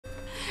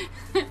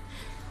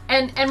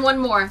And one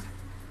more.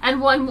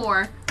 And one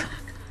more.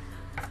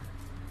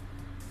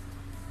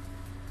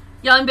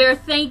 Jan Bear,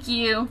 thank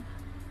you.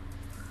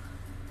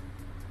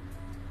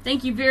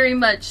 Thank you very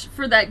much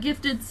for that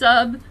gifted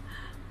sub.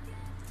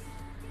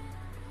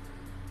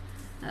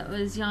 That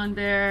was Jan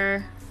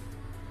Bear.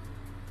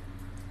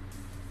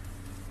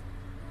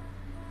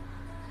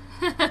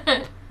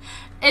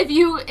 If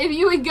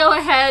you would go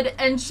ahead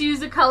and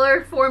choose a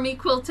color for me,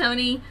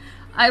 Quiltoni,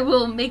 I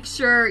will make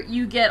sure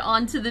you get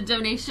onto the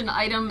donation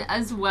item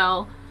as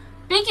well.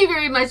 Thank you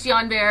very much,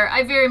 Jan Bear.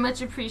 I very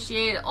much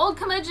appreciate it. Old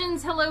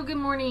Curmudgeons, hello, good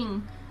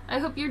morning. I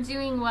hope you're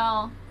doing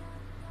well.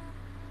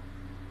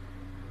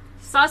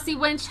 Saucy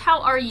Wench,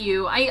 how are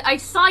you? I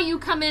saw you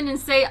come in and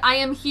say I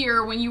am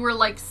here when you were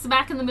like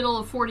smack in the middle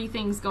of 40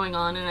 things going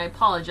on, and I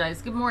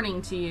apologize. Good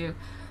morning to you.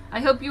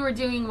 I hope you are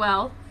doing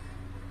well.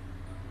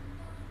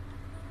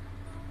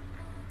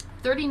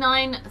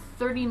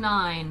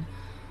 3939.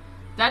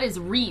 That is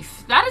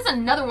Reef. That is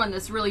another one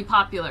that's really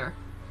popular.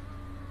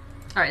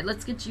 All right,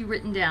 let's get you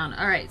written down.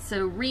 All right,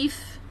 so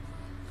Reef,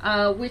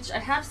 which I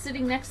have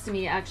sitting next to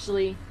me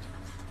actually.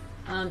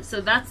 So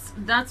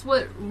that's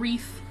what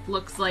Reef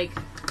looks like,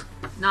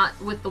 not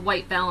with the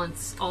white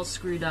balance all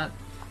screwed up,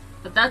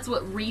 but that's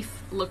what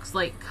Reef looks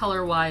like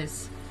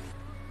color-wise.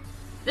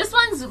 This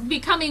one's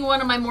becoming one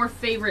of my more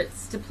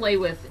favorites to play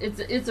with.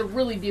 It's a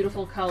really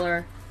beautiful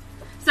color.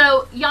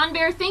 So Jan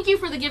Bear, thank you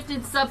for the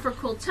gifted sub for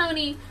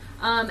Quiltoni.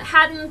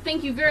 Haddon,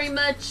 thank you very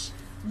much.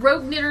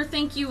 Rogue Knitter,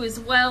 thank you as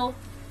well.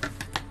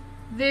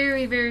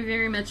 Very, very,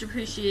 very much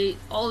appreciate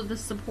all of the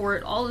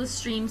support, all of the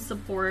stream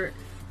support.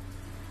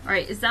 All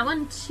right, is that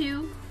one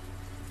too?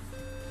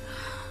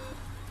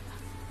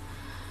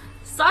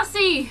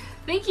 Saucy,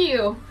 thank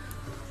you.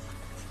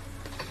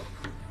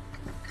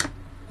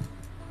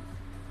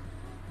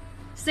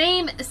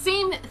 Same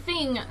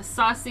thing,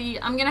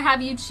 Saucy. I'm gonna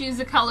have you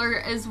choose a color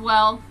as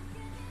well.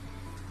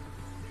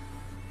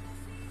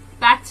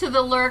 Back to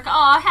the lurk.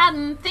 Aw,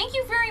 Haddon, thank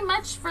you very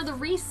much for the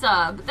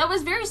resub. That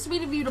was very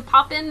sweet of you to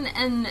pop in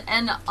and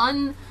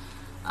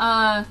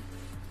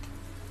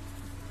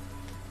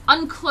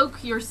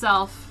uncloak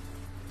yourself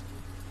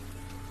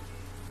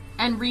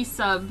and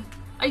resub.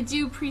 I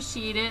do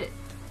appreciate it.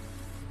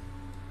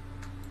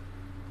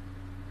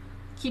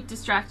 Keep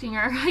distracting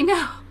her. I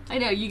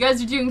know. You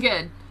guys are doing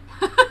good.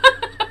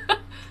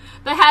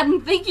 But Haddon,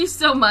 thank you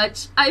so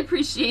much. I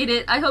appreciate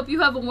it. I hope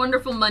you have a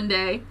wonderful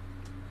Monday.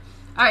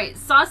 All right,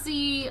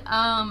 Saucy,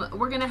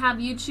 we're going to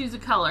have you choose a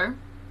color.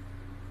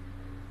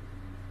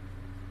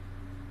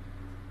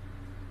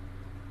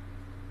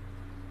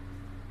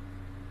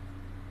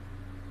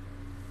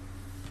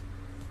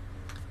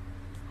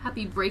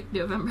 Happy break,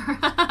 November.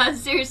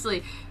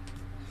 Seriously.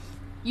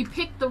 You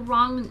picked the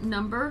wrong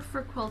number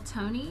for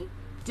Quiltoni?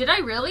 Did I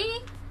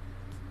really?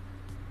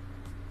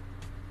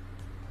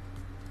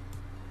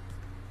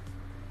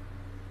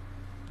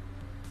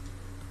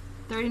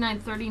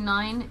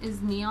 $39.39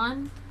 is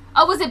neon.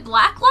 Oh, was it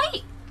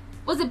Blacklight?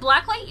 Was it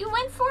Blacklight you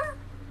went for?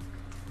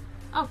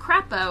 Oh,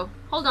 crapo.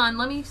 Hold on,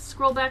 let me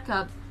scroll back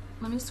up.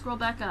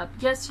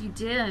 Yes, you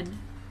did.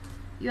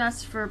 You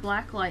asked for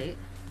Blacklight.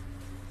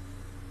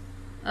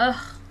 Ugh,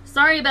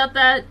 sorry about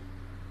that.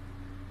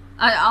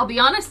 I'll be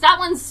honest, that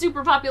one's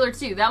super popular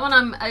too. That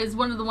one is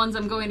one of the ones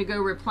I'm going to go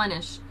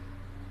replenish.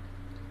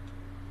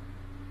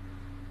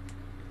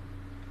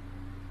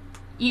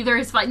 Either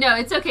is fine. No,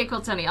 it's okay,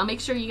 Quiltoni. I'll make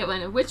sure you get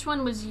one. Which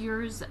one was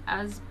yours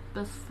as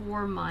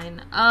before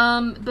mine?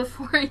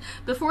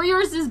 Before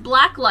yours is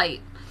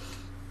Blacklight.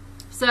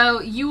 So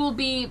you will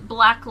be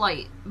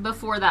Blacklight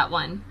before that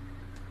one.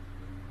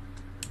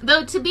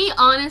 Though to be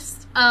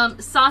honest,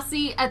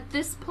 Saucy, at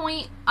this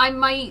point, I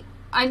might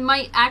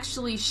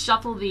actually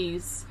shuffle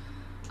these.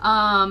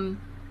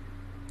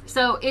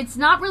 So it's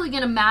not really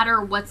going to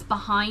matter what's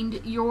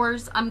behind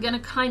yours. I'm going to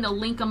kind of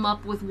link them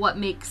up with what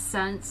makes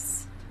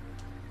sense.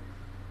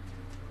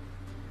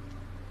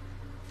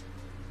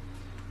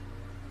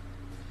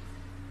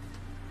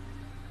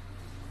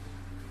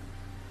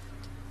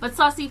 But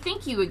Saucy,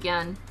 thank you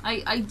again.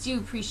 I do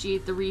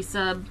appreciate the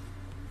resub.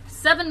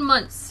 7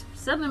 months.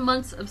 7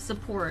 months of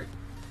support.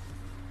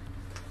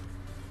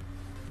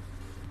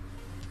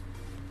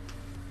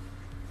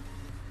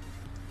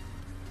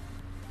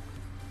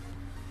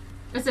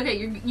 It's okay.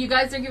 You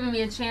guys are giving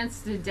me a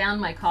chance to down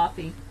my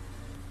coffee.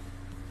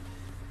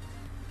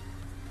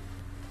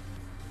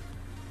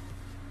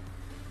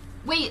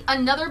 Wait,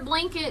 another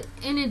blanket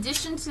in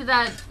addition to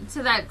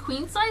that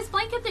queen size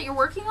blanket that you're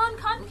working on,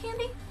 Cotton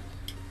Candy?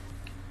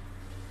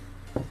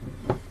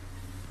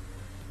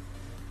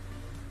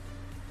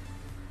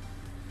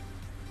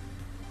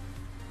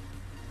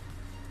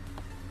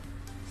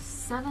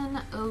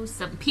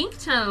 $707 pink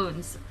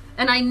tones,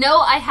 and I know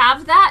I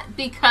have that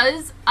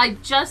because I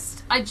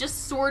just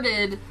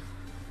sorted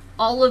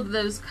all of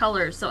those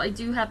colors, so I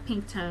do have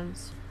pink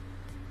tones.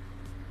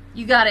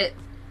 You got it.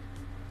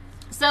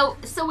 So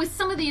with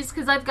some of these,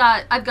 because I've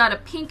got a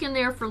pink in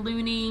there for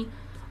Looney.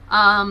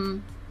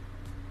 I'm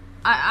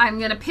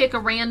gonna pick a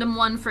random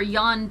one for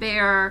Jan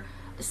Bear.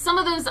 Some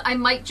of those I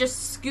might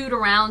just scoot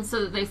around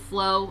so that they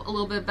flow a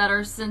little bit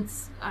better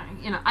since,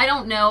 I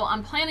don't know.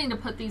 I'm planning to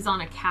put these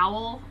on a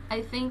cowl,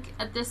 I think,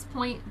 at this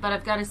point, but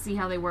I've got to see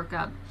how they work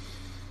up.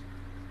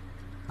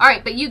 All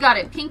right, but you got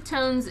it. Pink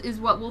tones is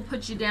what we'll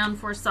put you down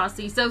for,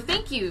 Saucy. So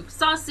thank you,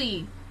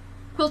 Saucy,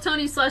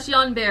 Quiltoni /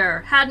 Yon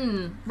Bear,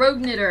 Haddon, Rogue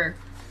Knitter.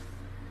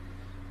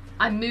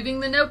 I'm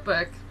moving the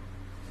notebook.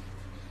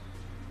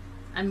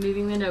 I'm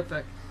moving the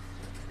notebook.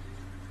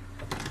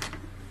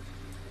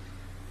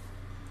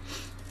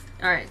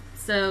 All right,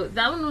 so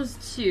that one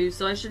was 2,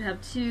 so I should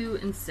have 2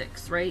 and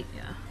 6, right?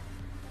 Yeah.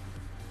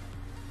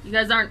 You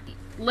guys aren't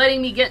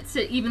letting me get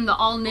to even the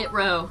all knit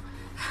row.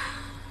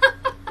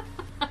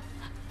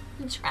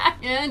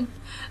 Dragon.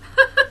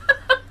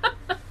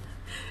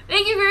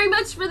 Thank you very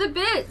much for the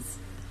bits.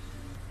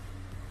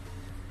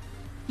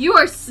 You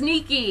are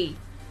sneaky.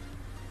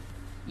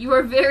 You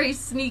are very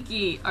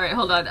sneaky. All right,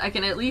 hold on. I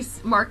can at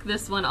least mark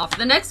this one off.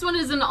 The next one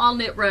is an all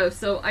knit row,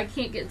 so I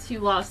can't get too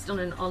lost on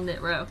an all knit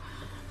row.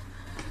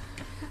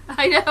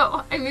 I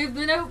know, I moved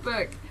the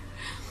notebook.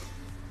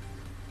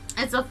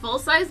 It's a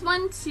full-size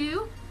one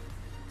too.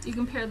 You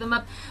can pair them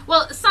up.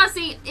 Well,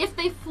 Saucy, if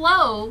they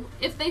flow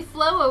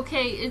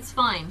okay, it's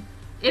fine.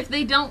 If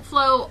they don't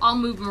flow, I'll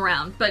move them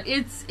around. But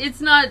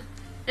it's not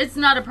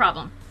a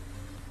problem.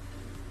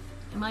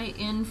 Am I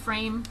in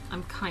frame?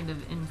 I'm kind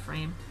of in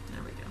frame.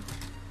 There we go.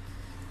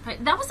 All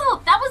right, that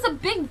was a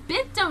big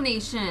bit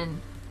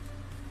donation.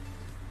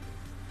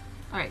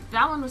 All right,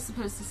 that one was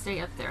supposed to stay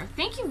up there.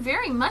 Thank you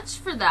very much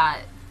for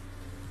that,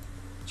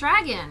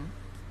 Dragon.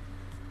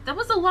 That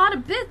was a lot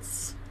of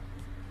bits.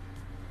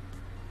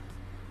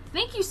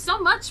 Thank you so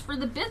much for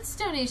the bits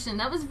donation.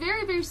 That was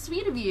very, very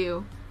sweet of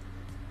you.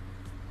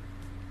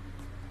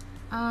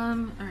 All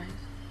right.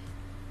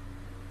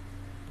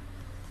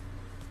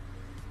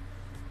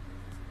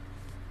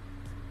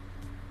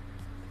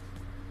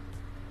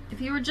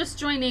 If you were just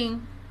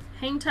joining,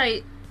 hang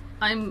tight.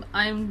 I'm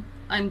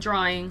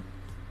drawing.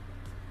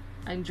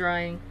 I'm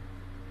drawing.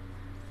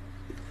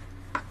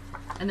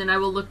 And then I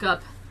will look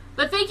up.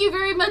 But thank you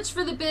very much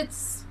for the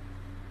bits.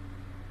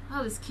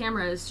 Oh, this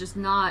camera is just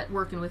not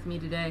working with me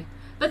today.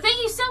 But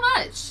thank you so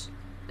much.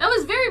 That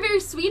was very, very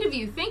sweet of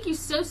you. Thank you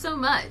so, so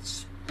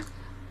much.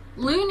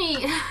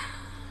 Looney.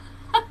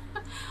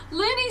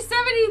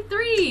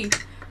 Looney73.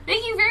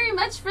 Thank you very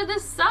much for the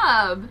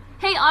sub.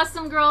 Hey,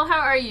 awesome girl. How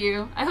are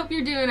you? I hope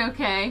you're doing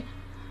okay.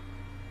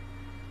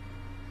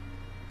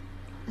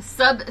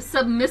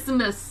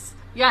 Submissimus.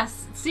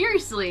 Yes,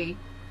 seriously.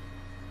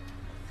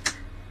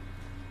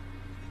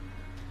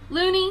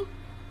 Looney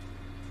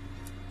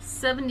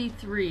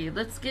 73.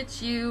 Let's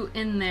get you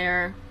in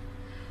there.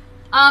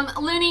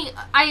 Looney,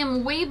 I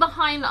am way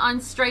behind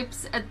on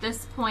stripes at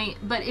this point,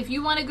 but if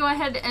you want to go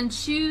ahead and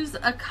choose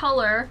a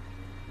color,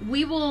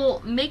 we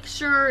will make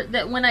sure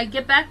that when I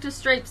get back to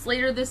stripes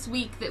later this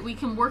week that we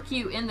can work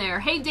you in there.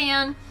 Hey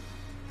Dan,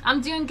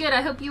 I'm doing good.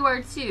 I hope you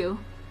are too.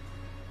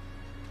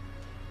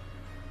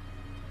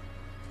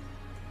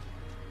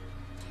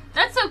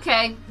 That's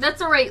okay.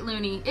 That's alright,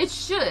 Looney. It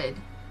should.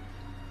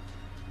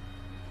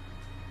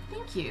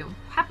 Thank you.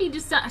 Happy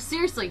December.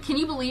 Seriously, can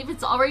you believe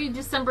it's already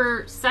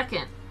December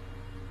 2nd?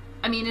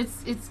 I mean,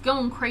 it's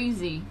going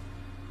crazy.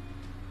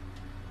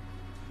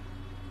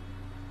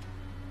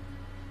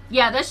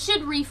 Yeah, that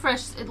should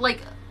refresh.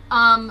 Like,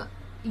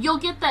 you'll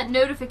get that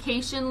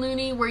notification,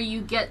 Looney, where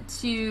you get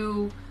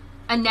to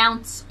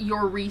announce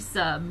your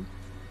resub.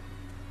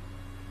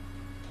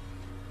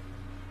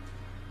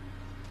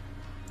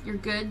 You're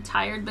good,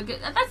 tired, but good.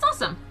 That's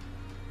awesome.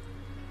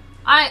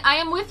 I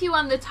am with you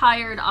on the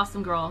tired,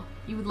 awesome girl.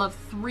 You would love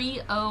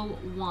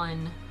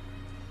 301.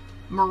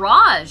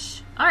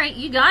 Mirage. All right,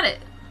 you got it.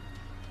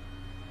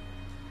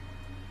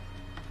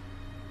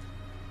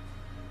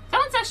 That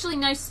one's actually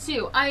nice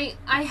too. I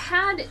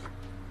had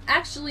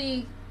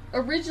actually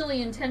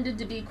originally intended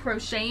to be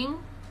crocheting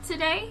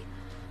today.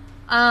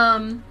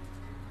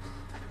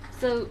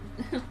 So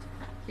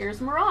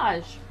here's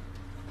Mirage.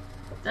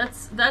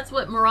 That's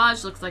what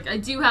Mirage looks like. I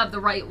do have the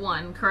right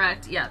one,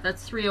 correct? Yeah,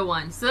 that's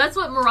 301. So that's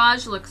what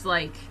Mirage looks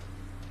like.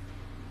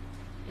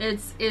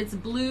 It's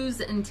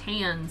blues and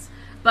tans.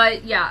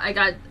 But yeah,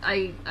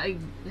 I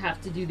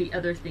have to do the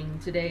other thing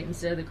today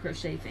instead of the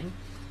crochet thing.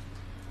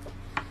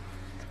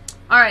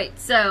 Alright,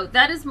 so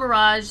that is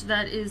Mirage.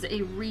 That is a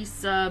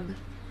resub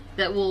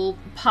that will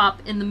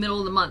pop in the middle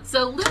of the month.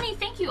 So Looney,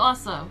 thank you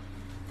also.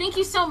 Thank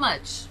you so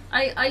much.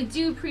 I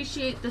do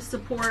appreciate the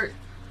support.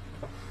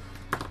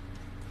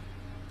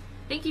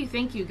 Thank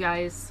you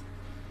guys.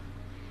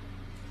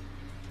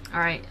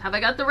 Alright, have I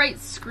got the right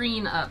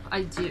screen up?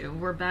 I do.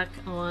 We're back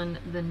on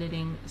the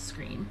knitting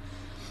screen.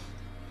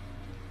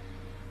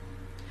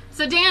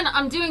 So Dan,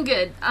 I'm doing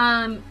good.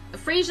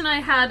 Frasier and I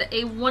had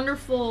a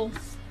wonderful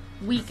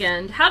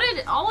weekend. How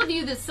did all of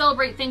you that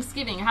celebrate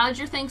Thanksgiving, how did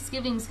your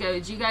Thanksgivings go?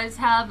 Did you guys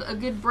have a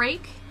good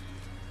break?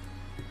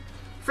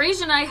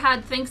 Frasier and I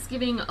had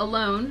Thanksgiving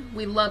alone.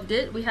 We loved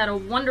it. We had a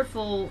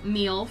wonderful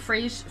meal.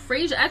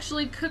 Frasier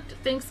actually cooked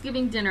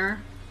Thanksgiving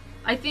dinner.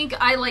 I think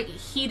I like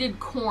heated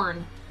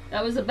corn.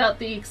 That was about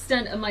the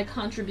extent of my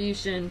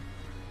contribution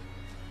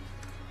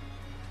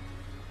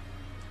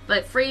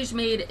But Frage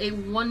made a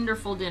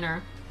wonderful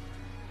dinner.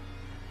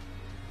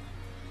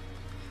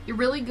 You're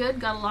really good.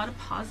 Got a lot of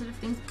positive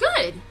things.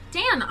 Good!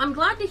 Dan, I'm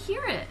glad to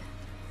hear it.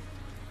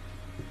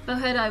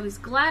 Bowhead, I was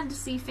glad to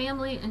see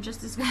family and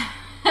just as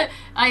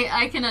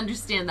I can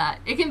understand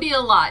that. It can be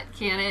a lot,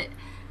 can it?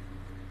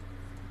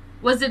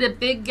 Was it a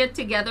big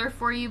get-together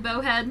for you,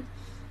 Bowhead?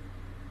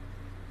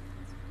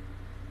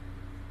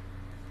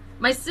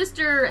 My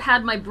sister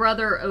had my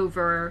brother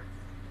over,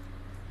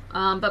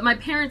 but my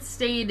parents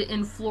stayed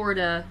in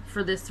Florida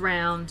for this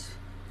round.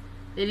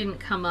 They didn't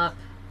come up.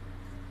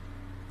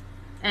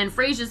 And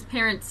Frazia's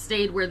parents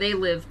stayed where they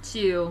lived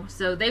too,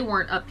 so they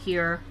weren't up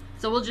here.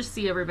 So we'll just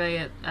see everybody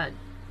at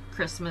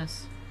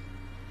Christmas.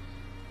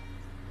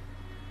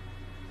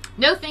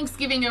 No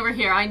Thanksgiving over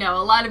here. I know,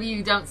 a lot of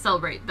you don't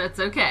celebrate. That's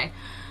okay.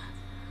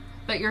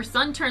 But your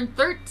son turned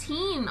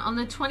 13 on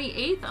the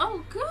 28th.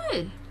 Oh,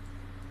 good.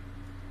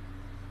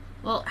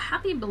 Well,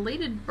 happy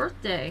belated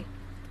birthday.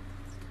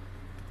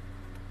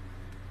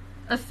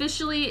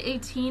 Officially a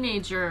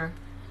teenager.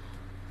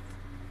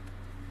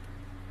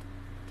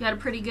 You had a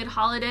pretty good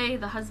holiday.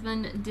 The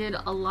husband did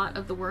a lot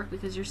of the work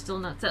because you're still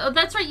not... Oh,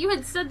 that's right. You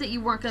had said that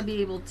you weren't going to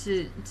be able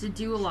to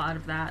do a lot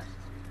of that.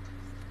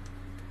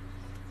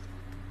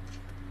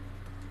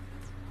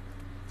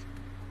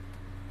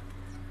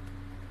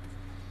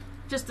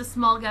 Just a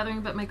small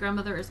gathering, but my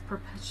grandmother is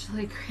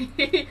perpetually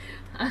great.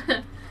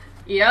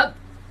 Yep.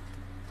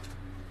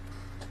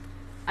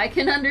 I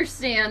can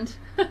understand.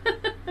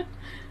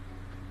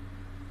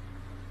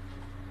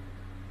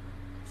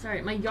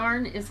 Sorry, my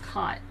yarn is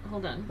caught.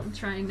 Hold on. I'm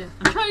trying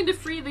to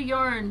free the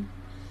yarn.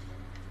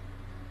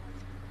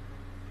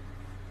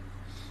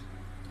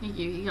 Thank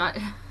you. You got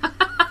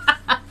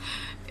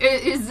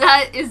Is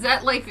that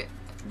like,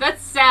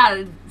 that's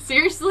sad.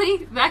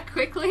 Seriously? That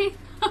quickly?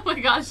 Oh my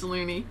gosh,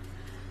 Looney.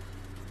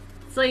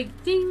 It's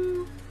like,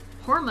 ding,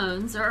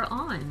 hormones are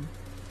on.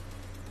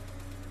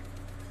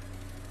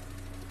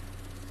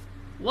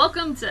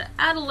 Welcome to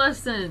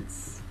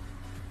adolescence.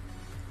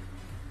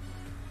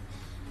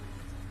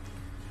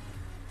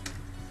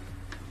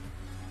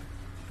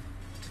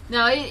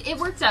 No, it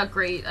worked out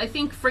great. I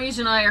think Frage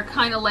and I are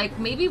kind of like,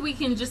 maybe we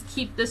can just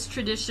keep this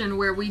tradition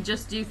where we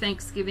just do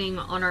Thanksgiving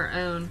on our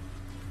own.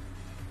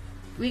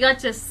 We got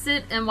to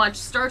sit and watch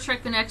Star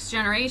Trek The Next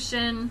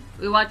Generation.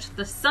 We watched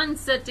the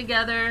sunset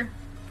together.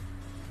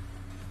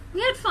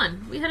 We had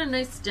fun. We had a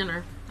nice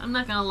dinner. I'm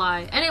not gonna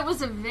lie. And it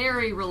was a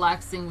very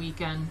relaxing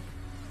weekend.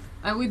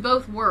 We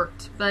both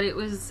worked, but it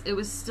was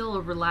still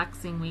a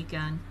relaxing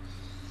weekend.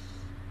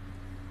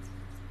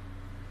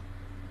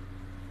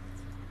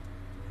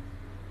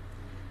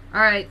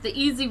 Alright, the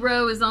easy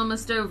row is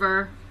almost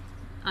over.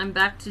 I'm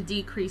back to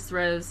decrease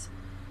rows.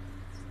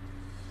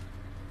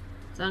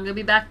 So I'm going to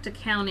be back to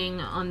counting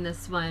on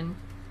this one.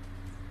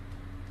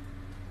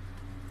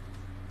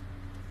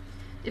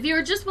 If you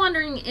were just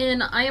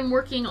wondering, I am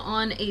working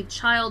on a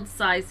child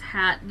size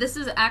hat. This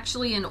is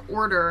actually an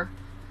order.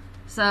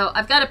 So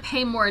I've got to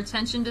pay more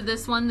attention to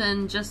this one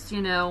than just,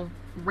 you know,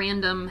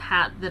 random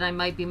hat that I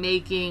might be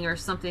making or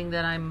something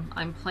that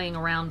I'm playing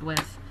around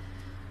with.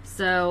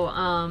 So,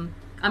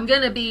 I'm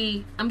gonna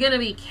be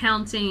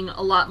counting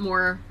a lot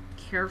more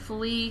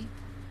carefully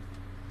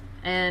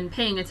and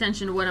paying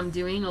attention to what I'm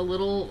doing a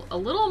little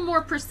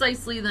more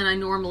precisely than I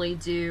normally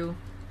do,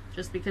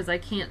 just because I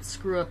can't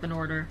screw up an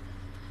order.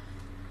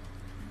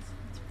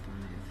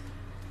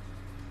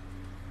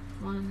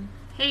 1.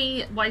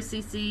 Hey,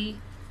 YCC.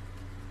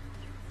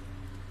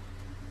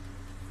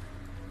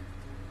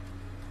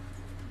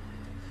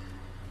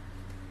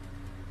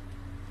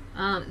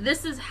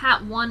 This is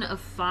hat 1 of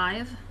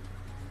 5.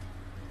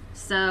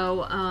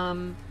 So,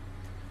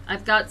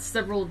 I've got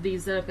several of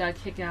these that I've got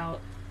to kick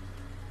out.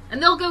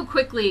 And they'll go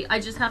quickly. I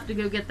just have to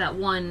go get that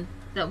one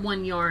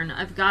yarn.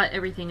 I've got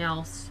everything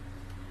else.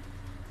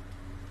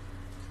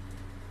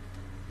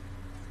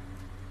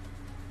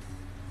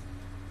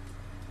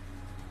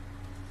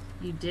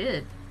 You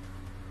did.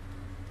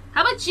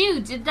 How about you?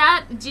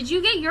 Did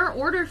you get your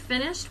order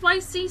finished,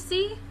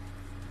 YCC?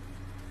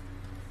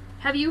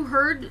 Have you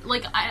heard,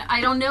 like,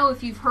 I don't know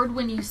if you've heard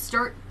when you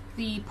start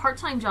the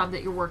part-time job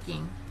that you're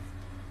working.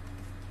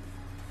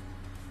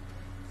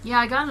 Yeah,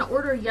 I got an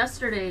order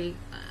yesterday.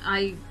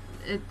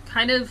 It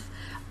kind of,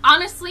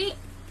 honestly,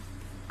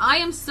 I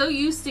am so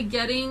used to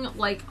getting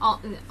like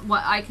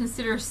what I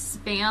consider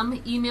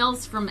spam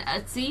emails from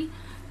Etsy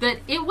that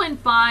it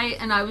went by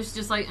and I was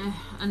just like,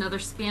 another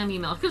spam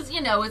email. Because,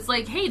 you know, it's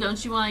like, hey,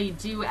 don't you want to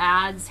do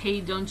ads?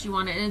 Hey, don't you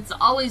want to, and it's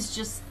always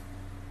just,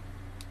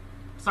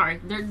 sorry,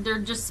 they're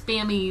just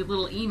spammy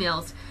little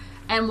emails.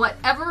 And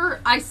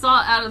whatever I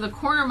saw out of the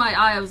corner of my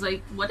eye, I was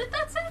like, what did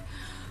that say?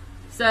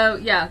 So,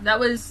 yeah, that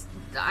was,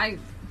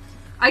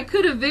 I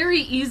could have very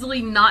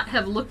easily not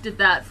have looked at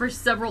that for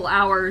several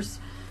hours.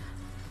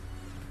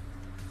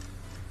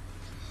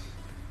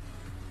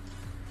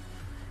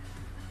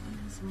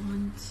 There's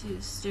 1,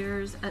 2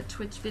 stairs at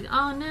Twitch video.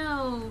 Oh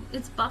no,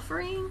 it's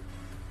buffering.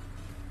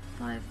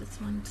 5,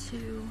 that's 1,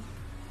 2.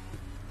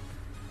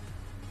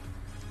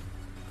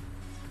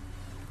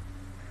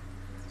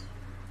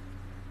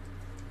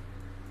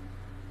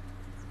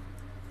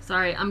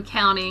 Sorry, I'm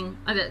counting.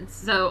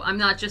 So I'm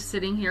not just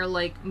sitting here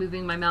like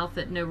moving my mouth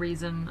at no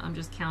reason. I'm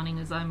just counting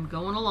as I'm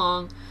going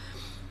along.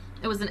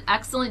 It was an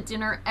excellent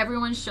dinner.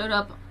 Everyone showed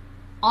up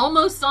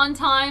almost on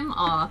time.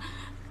 Aw.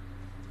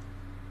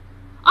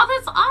 Oh,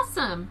 that's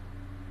awesome.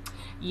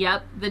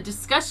 Yep, the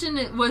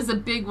discussion was a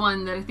big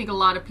one that I think a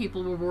lot of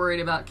people were worried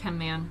about,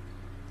 Chemman.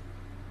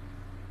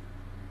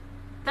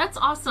 That's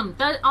awesome.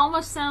 That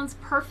almost sounds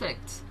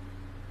perfect.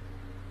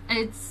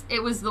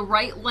 It was the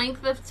right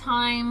length of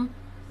time.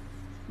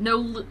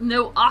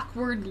 No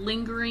awkward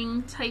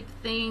lingering type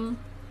thing.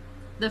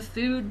 The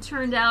food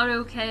turned out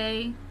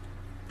okay.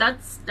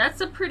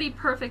 That's a pretty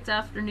perfect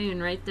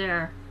afternoon right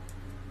there.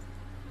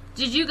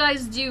 Did you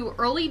guys do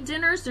early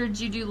dinners or did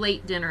you do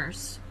late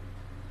dinners?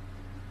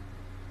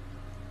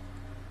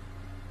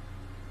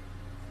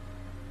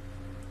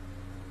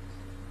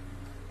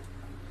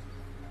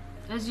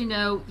 As you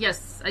know,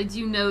 yes, I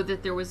do know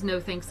that there was no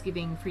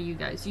Thanksgiving for you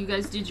guys. You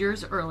guys did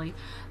yours early.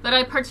 But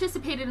I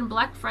participated in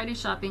Black Friday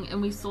shopping and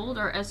we sold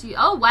our SU.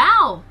 Oh,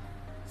 wow!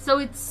 So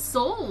it's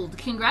sold.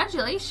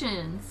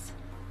 Congratulations.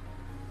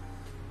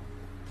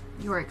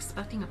 You are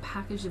expecting a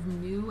package of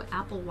new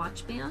Apple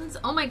Watch bands?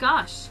 Oh my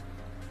gosh.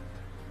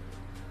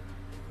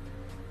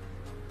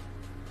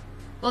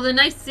 Well, the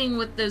nice thing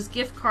with those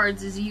gift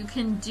cards is you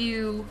can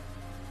do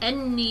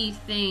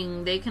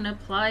anything. They can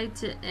apply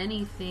to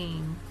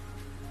anything.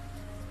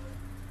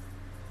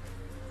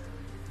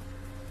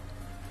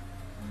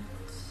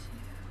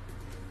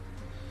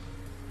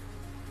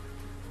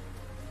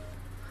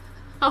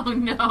 Oh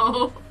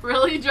no,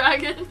 really,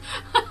 Dragon?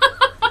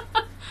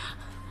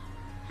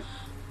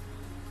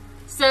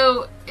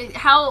 So,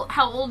 how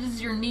old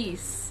is your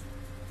niece?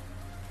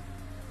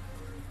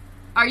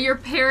 Are your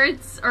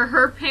parents, or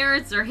her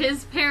parents, or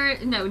his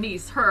parent? No,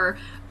 niece, her.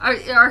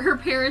 Are her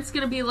parents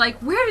gonna be like,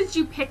 where did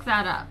you pick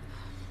that up?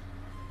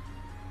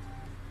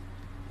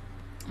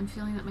 I'm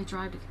feeling that my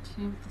drive to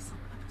continue with this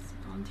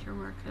volunteer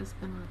work has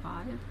been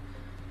revived.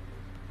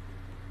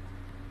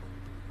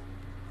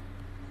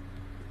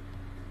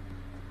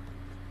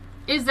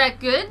 Is that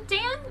good,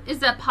 Dan? Is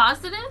that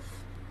positive?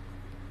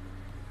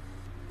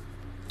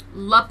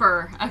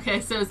 Lupper.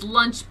 Okay, so it's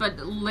lunch but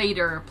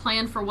later.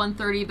 Planned for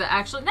 1:30, but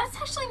actually that's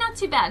actually not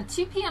too bad.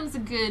 2 p.m. is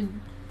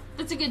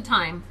that's a good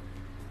time.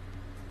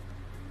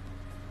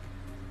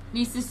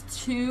 Niece is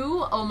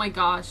 2? Oh my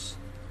gosh.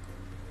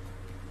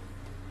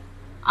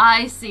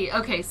 I see.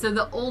 Okay, so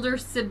the older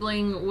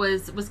sibling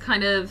was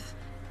kind of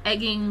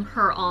egging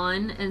her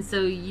on, and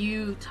so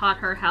you taught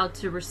her how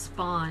to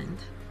respond.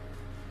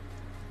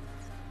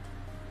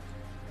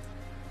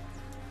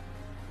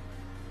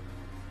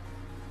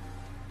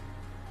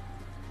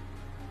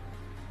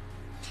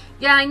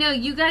 Yeah, I know.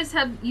 You guys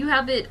have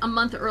it a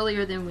month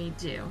earlier than we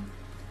do.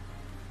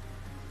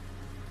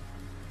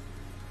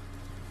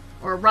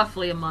 Or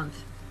roughly a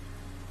month.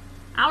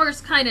 Our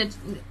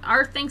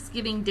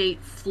Thanksgiving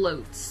date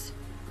floats.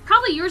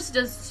 Probably yours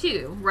does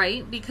too,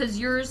 right? Because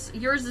yours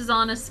is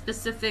on a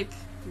specific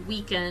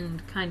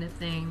weekend kind of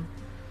thing.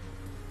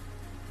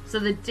 So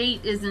the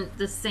date isn't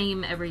the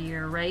same every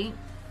year, right?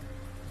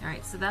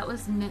 Alright, so that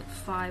was knit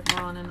 5.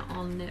 We're on an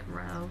all knit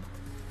row.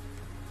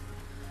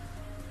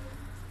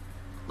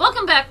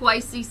 Welcome back,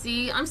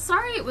 YCC. I'm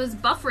sorry it was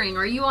buffering.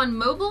 Are you on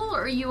mobile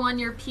or are you on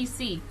your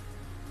PC?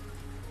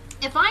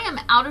 If I am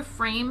out of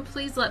frame,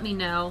 please let me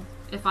know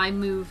if I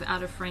move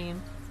out of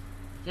frame.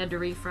 You had to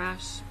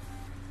refresh.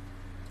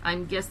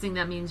 I'm guessing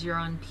that means you're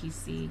on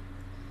PC.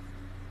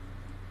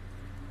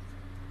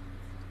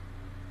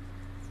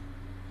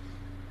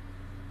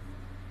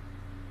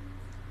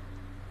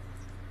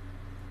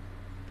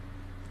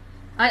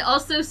 I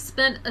also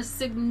spent a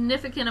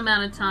significant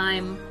amount of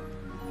time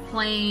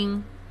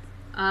playing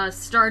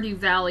Stardew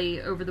Valley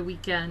over the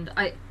weekend.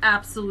 I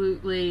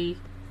absolutely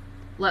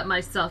let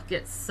myself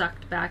get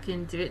sucked back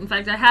into it. In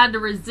fact, I had to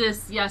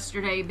resist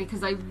yesterday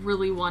because I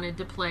really wanted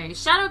to play.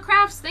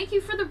 Shadowcrafts, thank you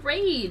for the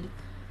raid.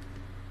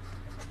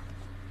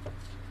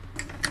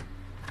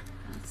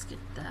 Let's get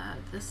that.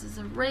 This is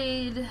a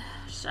raid.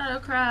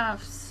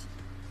 Shadowcrafts.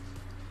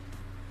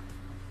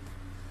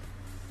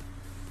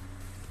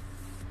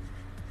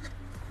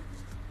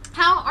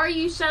 How are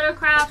you,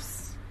 Shadowcrafts?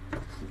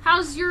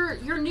 How's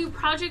your new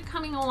project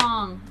coming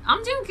along?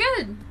 I'm doing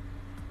good.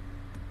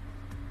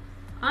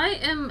 I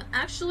am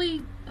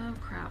actually... Oh,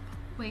 crap.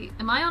 Wait,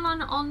 am I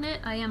on all knit?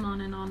 I am on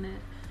an all knit.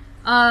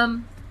 I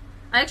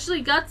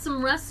actually got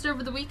some rest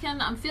over the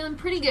weekend. I'm feeling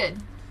pretty good.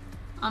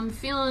 I'm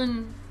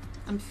feeling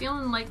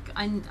like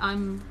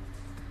I'm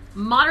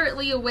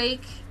moderately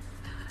awake.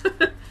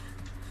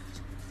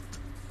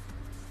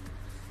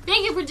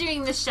 Thank you for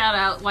doing this shout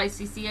out,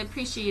 YCC. I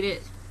appreciate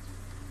it.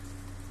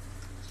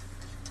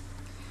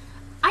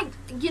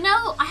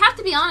 I have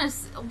to be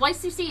honest,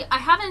 YCC, I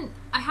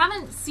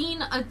haven't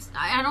seen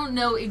I don't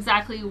know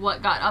exactly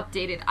what got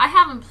updated. I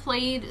haven't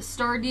played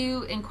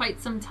Stardew in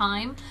quite some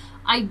time.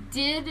 I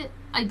did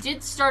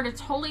start a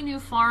totally new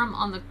farm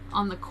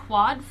on the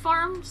quad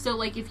farm. So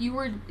like if you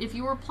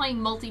were playing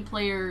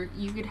multiplayer,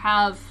 you could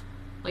have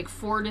like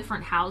 4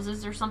 different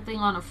houses or something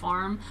on a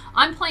farm.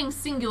 I'm playing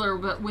singular,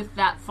 but with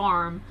that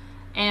farm,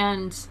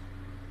 and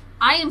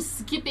I am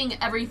skipping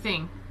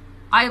everything.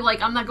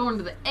 I'm not going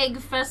to the egg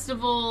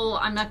festival.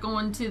 I'm not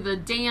going to the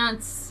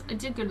dance. I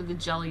did go to the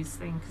jellies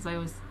thing because I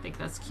always think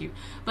that's cute.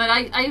 But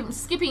I'm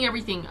skipping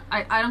everything.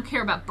 I don't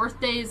care about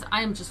birthdays.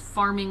 I am just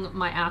farming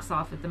my ass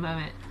off at the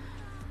moment.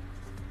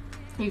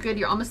 You're good.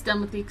 You're almost done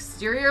with the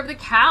exterior of the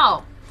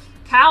cow.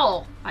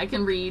 Cowl. I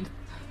can read.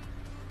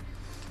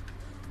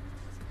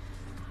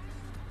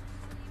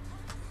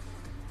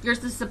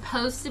 Yours is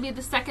supposed to be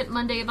the 2nd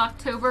Monday of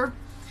October.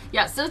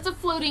 Yeah, so it's a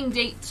floating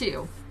date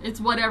too. It's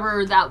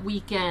whatever that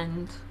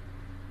weekend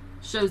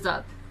shows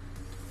up.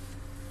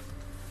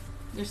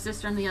 Your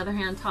sister, on the other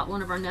hand, taught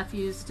one of our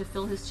nephews to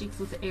fill his cheeks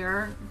with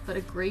air, put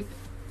a grape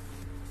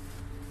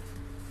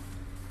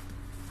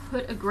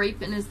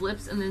in his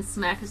lips and then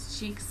smack his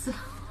cheeks.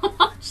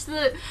 Watch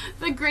the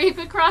grape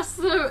across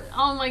the...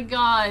 Oh my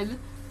god.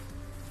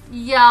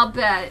 Yeah, I'll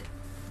bet.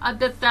 I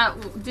bet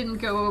that didn't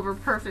go over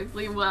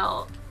perfectly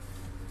well.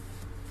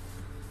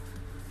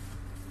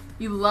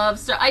 You love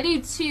Star. I do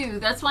too.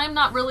 That's why I'm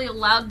not really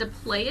allowed to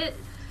play it.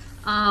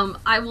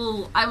 I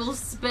will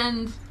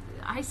spend...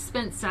 I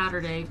spent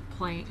Saturday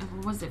playing...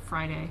 Or was it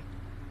Friday?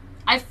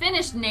 I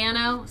finished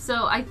Nano,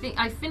 so I think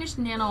I finished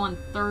Nano on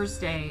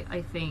Thursday,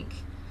 I think.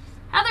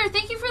 Heather,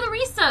 thank you for the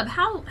resub.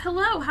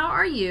 Hello, how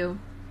are you?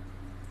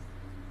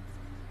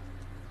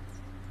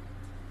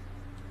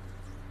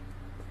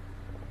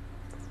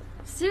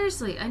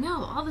 Seriously, I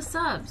know, all the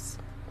subs.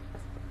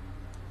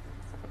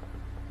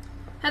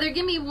 Heather,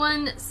 give me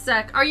 1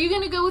 sec. Are you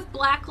going to go with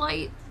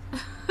Blacklight?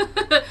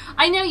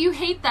 I know you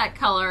hate that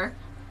color.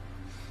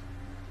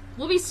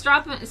 We'll be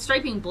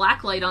striping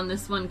Blacklight on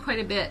this one quite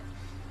a bit.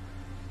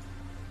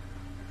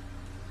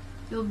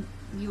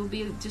 You'll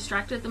be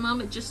distracted at the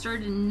moment. Just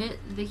started to knit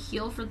the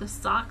heel for the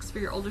socks for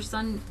your older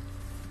son.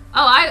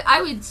 Oh,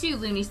 I would too,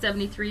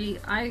 Looney73.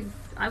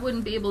 I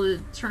wouldn't be able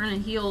to turn a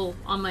heel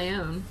on my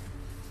own.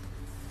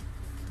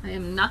 I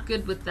am not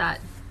good with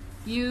that.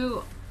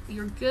 You're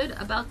good,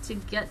 about to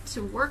get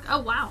to work.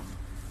 Oh, wow.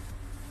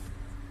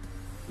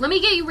 Let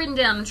me get you written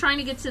down. I'm trying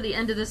to get to the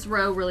end of this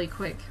row really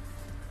quick.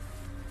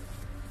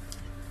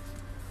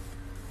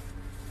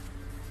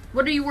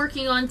 What are you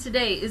working on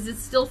today? Is it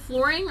still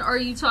flooring, or are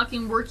you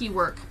talking worky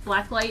work?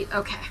 Blacklight?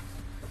 Okay.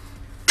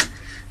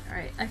 All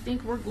right, I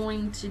think we're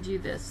going to do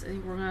this. I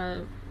think we're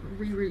going to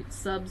reroute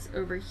subs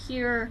over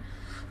here.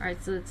 All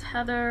right, so it's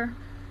Heather.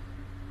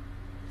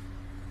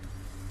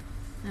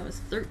 That was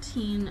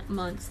 13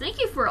 months. Thank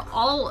you for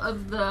all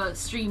of the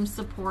stream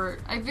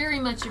support. I very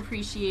much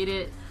appreciate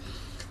it.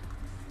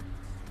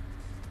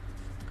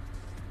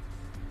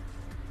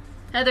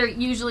 Heather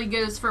usually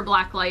goes for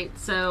Blacklight,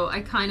 so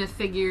I kind of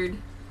figured.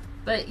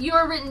 But you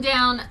are written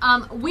down.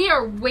 We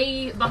are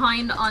way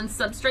behind on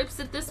substripes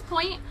at this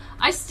point.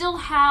 I still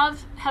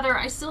have, Heather,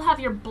 I still have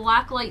your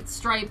Blacklight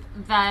stripe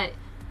that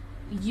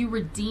you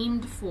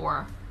redeemed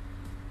for.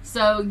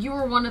 So you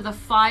were one of the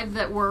 5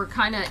 that were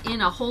kind of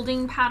in a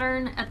holding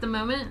pattern at the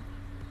moment.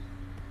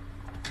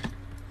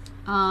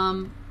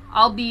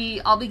 I'll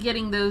be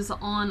getting those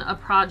on a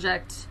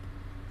project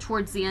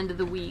towards the end of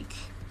the week.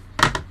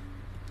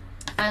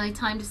 Finally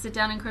time to sit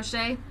down and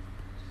crochet.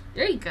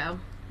 There you go.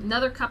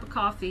 Another cup of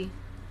coffee.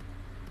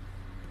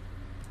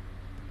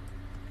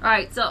 All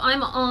right, so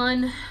I'm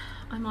on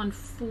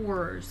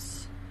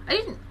 4s.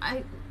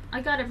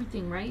 I got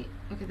everything right.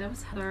 Okay, that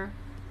was Heather.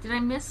 Did I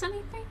miss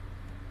anything?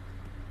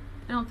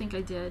 I don't think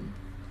I did.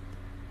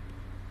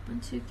 1,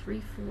 2,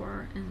 3,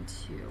 4, and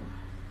 2.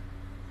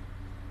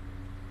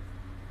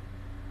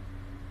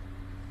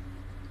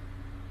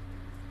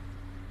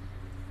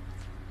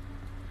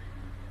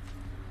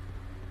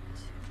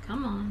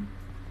 Come on.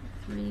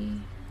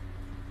 3,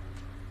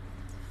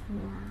 4.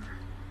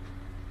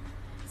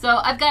 So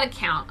I've got to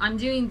count. I'm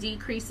doing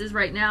decreases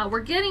right now.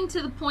 We're getting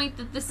to the point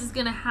that this is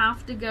going to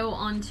have to go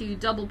onto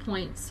double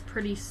points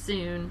pretty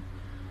soon.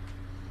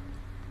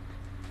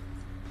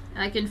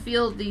 I can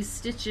feel these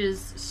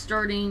stitches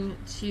starting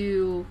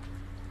to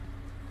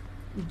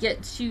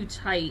get too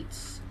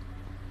tight.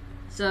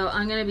 So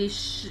I'm going to be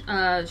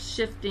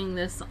shifting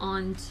this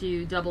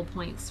onto double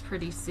points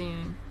pretty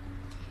soon.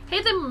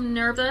 Hey there,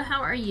 Minerva,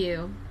 how are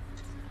you?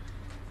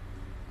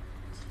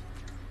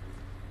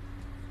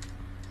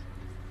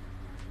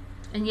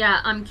 And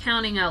yeah, I'm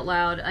counting out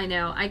loud. I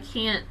know. I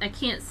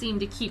can't seem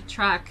to keep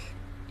track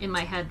in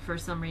my head for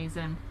some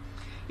reason.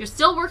 You're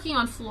still working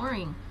on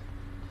flooring.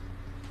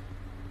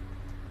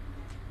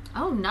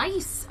 Oh,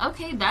 nice.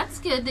 Okay, that's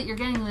good that you're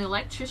getting the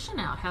electrician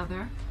out,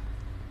 Heather.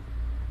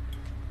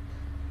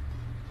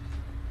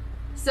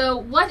 So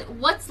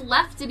what's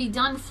left to be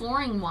done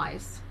flooring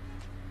wise?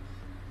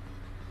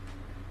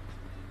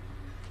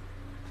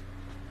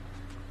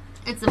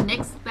 It's a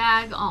mixed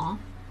bag. Aw.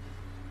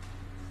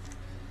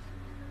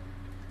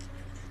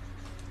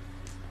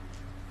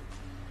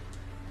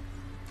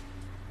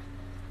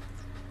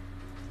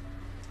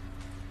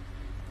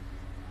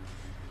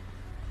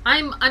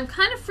 I'm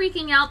kind of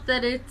freaking out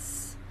that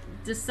it's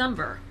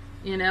December,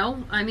 you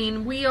know? I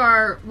mean, we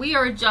are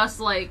just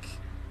like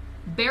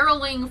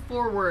barreling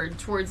forward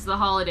towards the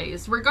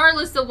holidays,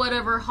 regardless of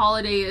whatever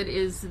holiday it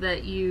is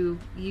that you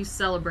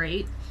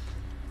celebrate.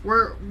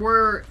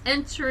 We're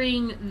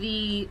entering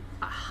the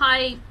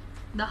high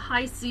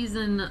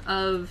season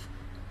of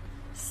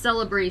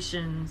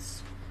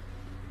celebrations,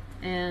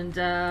 and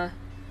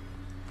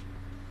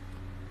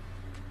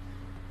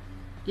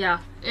yeah,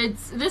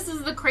 this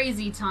is the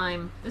crazy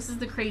time. This is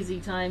the crazy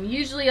time.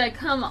 Usually I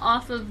come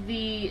off of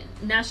the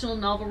National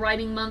Novel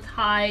Writing Month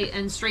high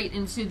and straight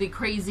into the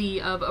crazy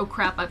of, oh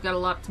crap, I've got a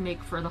lot to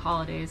make for the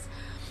holidays.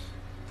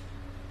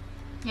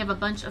 You have a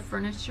bunch of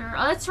furniture.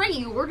 Oh, that's right,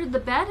 you ordered the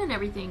bed and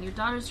everything. Your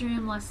daughter's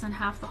room, less than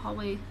half the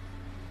hallway.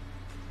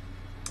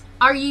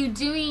 Are you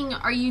doing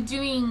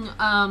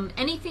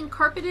anything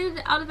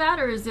carpeted out of that,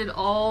 or is it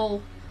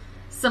all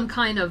some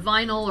kind of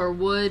vinyl or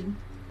wood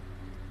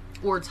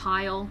or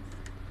tile?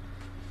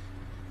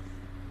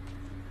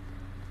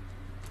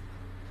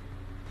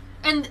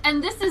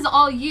 And this is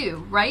all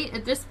you, right?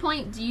 At this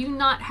point, do you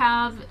not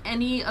have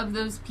any of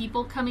those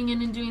people coming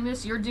in and doing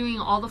this? You're doing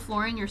all the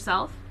flooring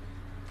yourself?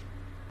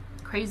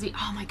 Crazy.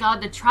 Oh my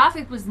god, the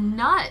traffic was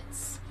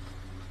nuts.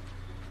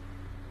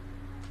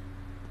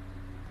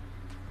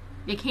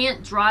 You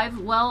can't drive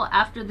well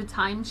after the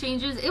time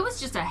changes. It was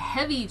just a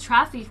heavy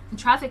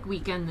traffic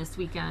weekend this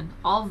weekend.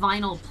 All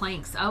vinyl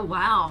planks. Oh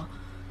wow.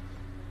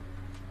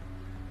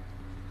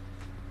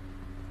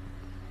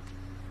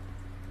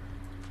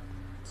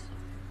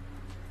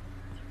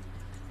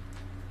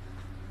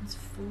 It's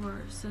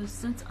 4. So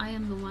since I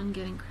am the one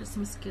getting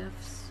Christmas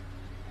gifts.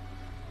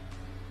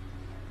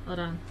 Hold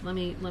on. Let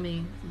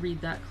me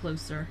read that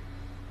closer.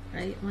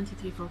 Right? 1, 2,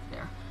 3, 4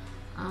 there.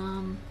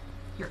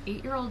 Your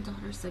 8-year-old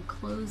daughter said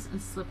clothes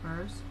and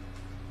slippers.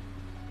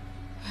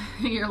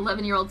 Your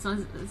 11-year-old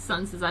son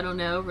says, I don't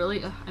know,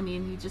 really? Ugh, I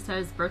mean, he just had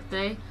his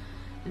birthday,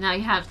 and now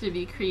you have to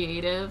be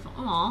creative.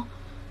 Aw.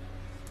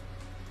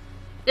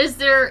 Is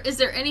there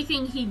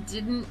anything he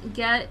didn't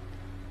get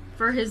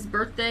for his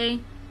birthday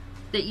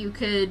that you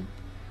could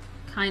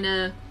kind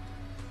of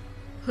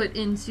put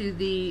into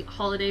the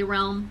holiday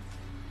realm?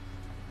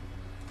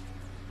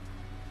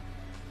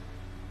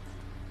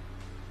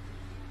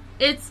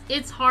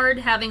 It's hard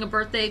having a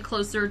birthday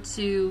closer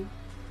to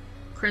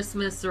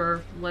Christmas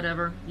or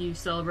whatever you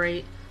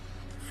celebrate.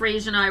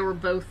 Frasier and I were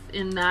both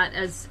in that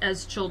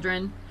as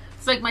children.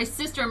 It's like my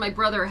sister and my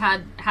brother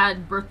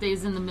had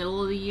birthdays in the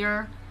middle of the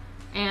year,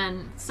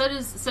 and so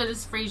does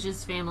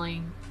Frasier's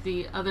family.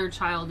 The other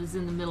child is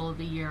in the middle of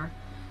the year.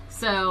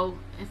 So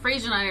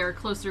Frasier and I are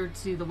closer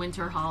to the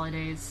winter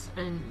holidays,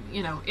 and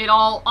you know, it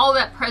all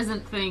that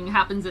present thing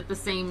happens at the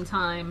same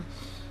time.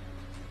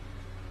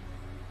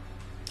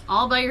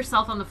 All by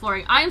yourself on the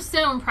flooring. I am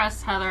so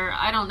impressed, Heather.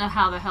 I don't know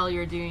how the hell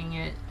you're doing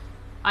it.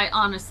 I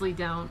honestly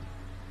don't.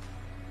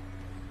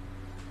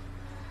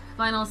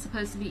 Vinyl is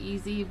supposed to be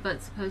easy,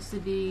 but supposed to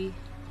be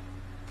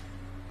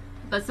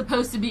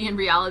in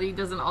reality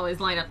doesn't always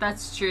line up.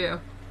 That's true.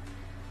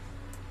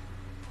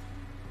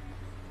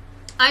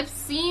 I've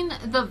seen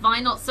the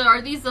vinyl. So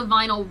are these the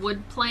vinyl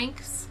wood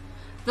planks?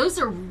 Those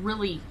are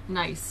really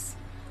nice.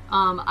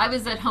 I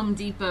was at Home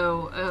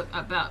Depot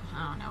about,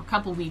 I don't know, a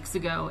couple weeks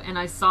ago, and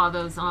I saw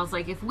those, and I was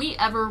like, if we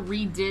ever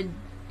redid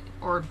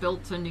or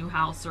built a new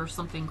house or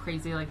something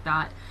crazy like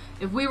that,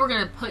 if we were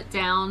going to put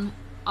down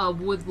a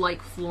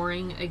wood-like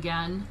flooring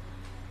again,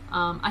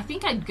 I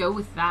think I'd go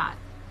with that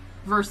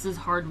versus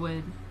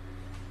hardwood.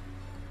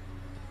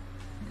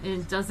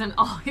 It doesn't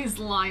always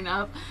line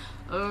up.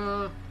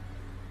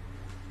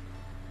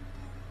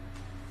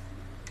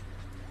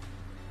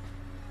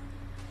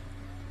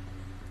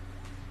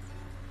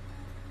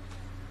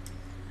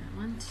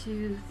 1,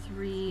 2,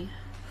 3,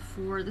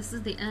 4. This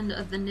is the end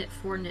of the knit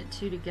 4, knit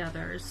 2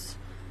 togethers.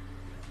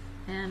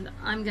 And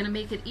I'm going to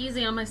make it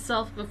easy on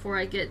myself before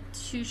I get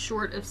too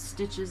short of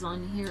stitches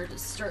on here to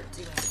start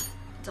doing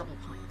double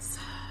points.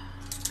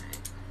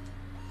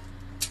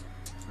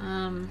 All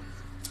right.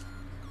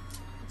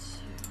 2,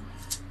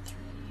 3.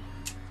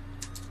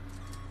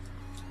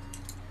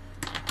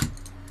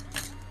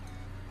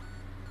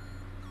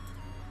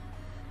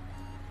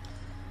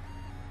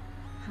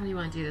 How do you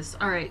want to do this?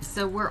 All right,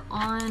 so we're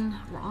on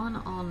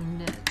all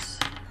knit.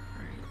 All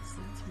right,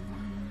 so that's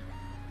 1,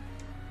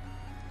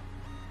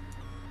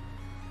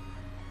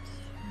 2,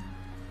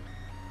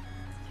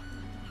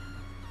 3,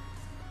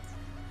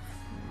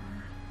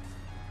 4.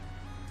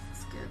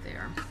 Let's go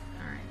there.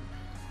 All right.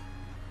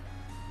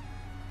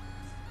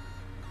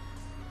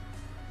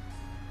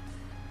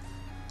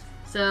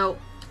 So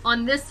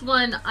on this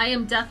one, I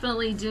am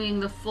definitely doing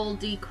the full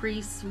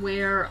decrease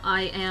where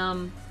I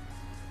am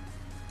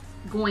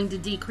going to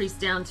decrease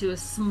down to a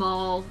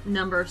small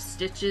number of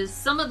stitches.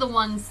 Some of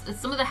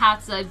the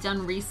hats that I've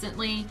done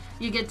recently,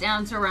 you get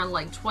down to around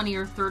like 20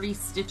 or 30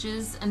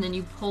 stitches, and then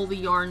you pull the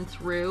yarn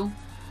through.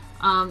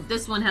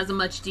 This one has a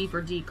much deeper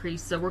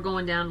decrease, so we're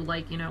going down to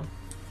like,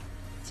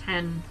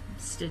 10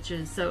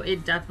 stitches. So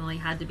it definitely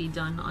had to be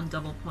done on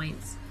double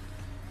points.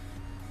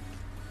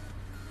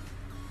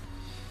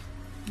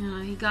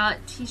 He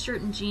got t-shirt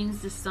and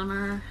jeans this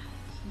summer.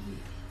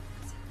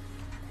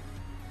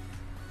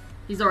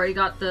 He's already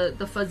got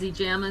the fuzzy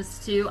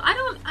jammas too.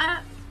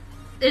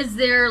 Is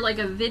there like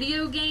a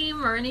video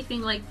game or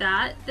anything like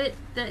that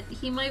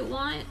he might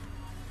want?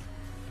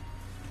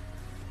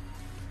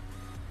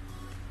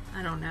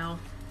 I don't know.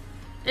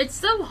 It's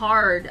so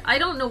hard. I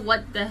don't know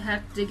what the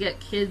heck to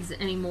get kids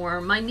anymore.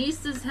 My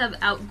nieces have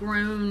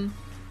outgrown,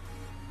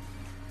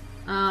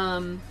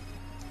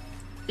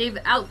 they've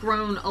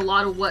outgrown a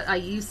lot of what I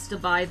used to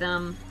buy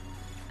them.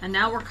 And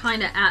now we're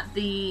kind of at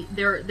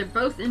they're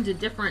both into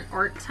different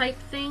art type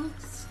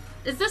things.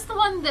 Is this the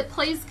one that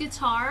plays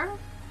guitar?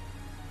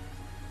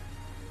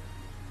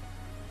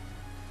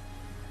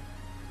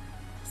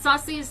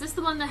 Saucy, is this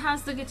the one that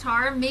has the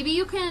guitar? Maybe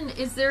you can,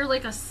 is there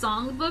like a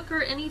songbook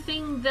or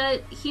anything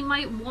that he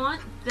might want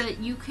that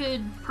you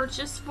could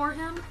purchase for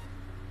him?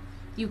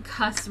 You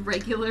cuss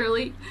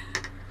regularly.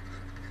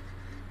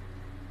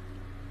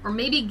 Or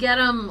maybe get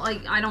him,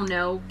 like, I don't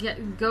know,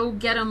 go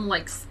get him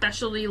like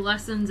specialty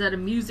lessons at a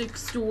music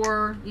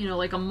store, you know,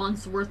 like a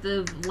month's worth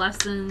of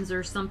lessons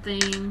or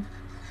something.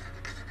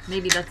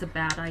 Maybe that's a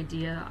bad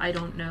idea, I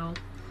don't know.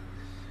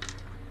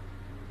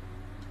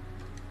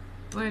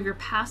 One of your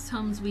past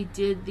homes, we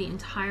did the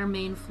entire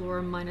main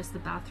floor minus the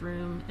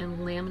bathroom and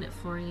laminate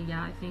flooring.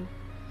 Yeah, I think.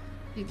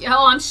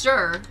 Oh, I'm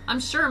sure. I'm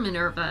sure,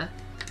 Minerva.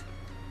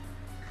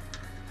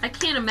 I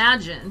can't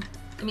imagine.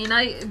 I mean,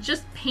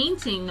 just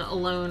painting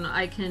alone,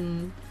 I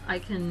can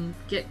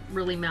get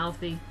really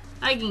mouthy.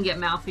 I can get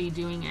mouthy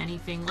doing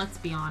anything. Let's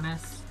be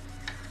honest.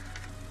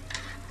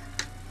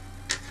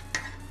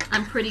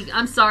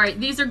 I'm sorry.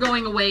 These are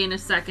going away in a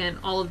second.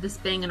 All of this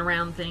banging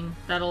around thing.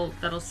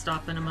 That'll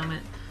stop in a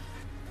moment.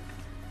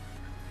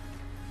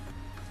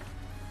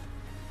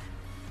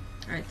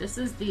 Alright, this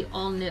is the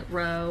all knit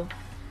row,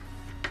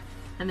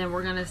 and then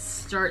we're gonna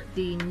start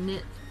the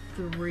knit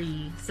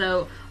 3.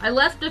 So I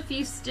left a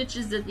few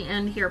stitches at the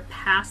end here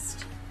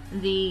past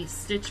the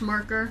stitch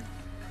marker.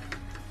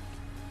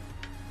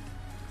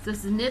 So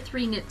this is knit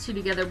 3, knit 2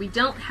 together. We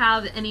don't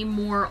have any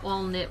more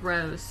all knit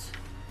rows.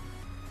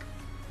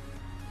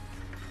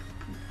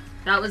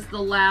 That was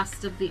the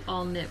last of the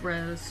all knit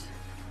rows.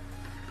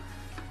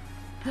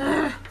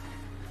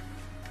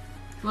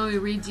 When we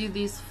redo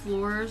these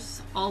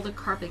floors, all the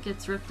carpet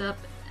gets ripped up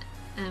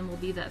and will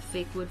be that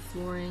fake wood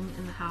flooring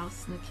in the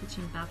house, and the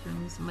kitchen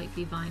bathrooms might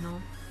be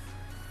vinyl.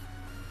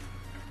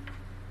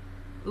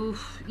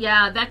 Oof,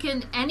 yeah, that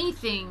can,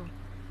 anything.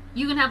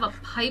 You can have a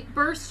pipe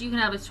burst, you can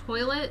have a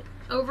toilet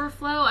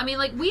overflow. I mean,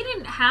 like, we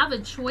didn't have a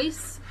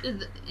choice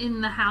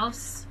in the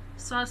house,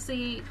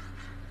 Saucy.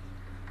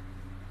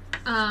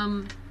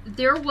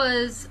 There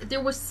was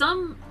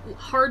some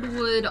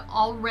hardwood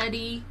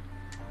already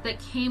that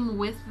came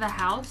with the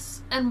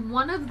house, and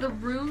one of the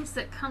rooms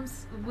that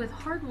comes with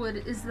hardwood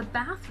is the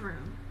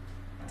bathroom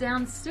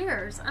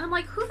downstairs. And I'm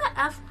like, who the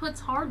F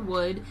puts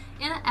hardwood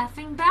in an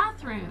effing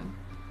bathroom?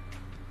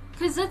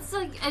 Because it's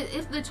like,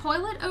 if the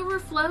toilet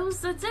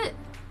overflows, that's it.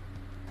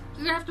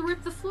 You're gonna have to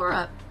rip the floor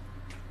up.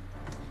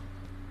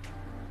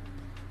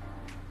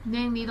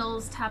 Knitting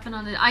needles, tapping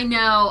on it. I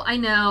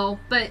know,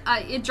 but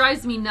it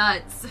drives me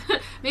nuts.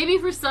 Maybe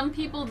for some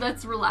people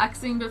that's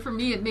relaxing, but for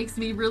me it makes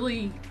me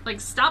really,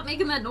 like, stop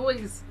making that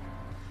noise.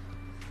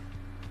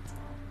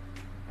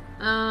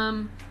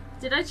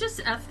 Did I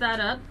just F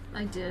that up?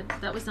 I did.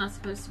 That was not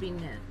supposed to be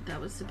knit.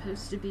 That was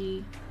supposed to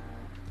be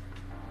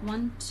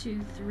 1, 2,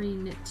 3,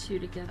 knit 2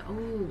 together.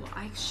 Oh,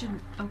 I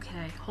should,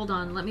 okay, hold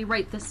on. Let me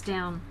write this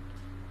down.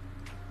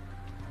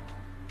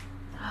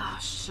 Oh,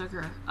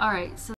 sugar. All right, so